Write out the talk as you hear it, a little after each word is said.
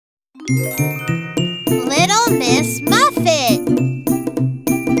Little Miss Muffet.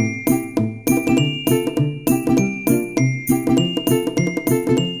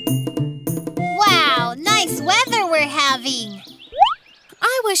 Wow, nice weather we're having.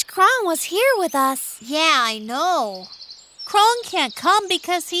 I wish Kron was here with us. Yeah, I know. Kron can't come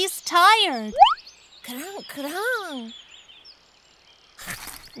because he's tired. Kron.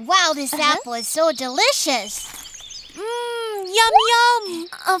 Wow, this apple is so delicious. Yum, yum.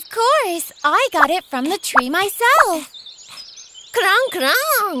 Of course. I got it from the tree myself.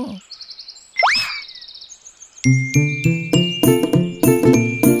 Kron.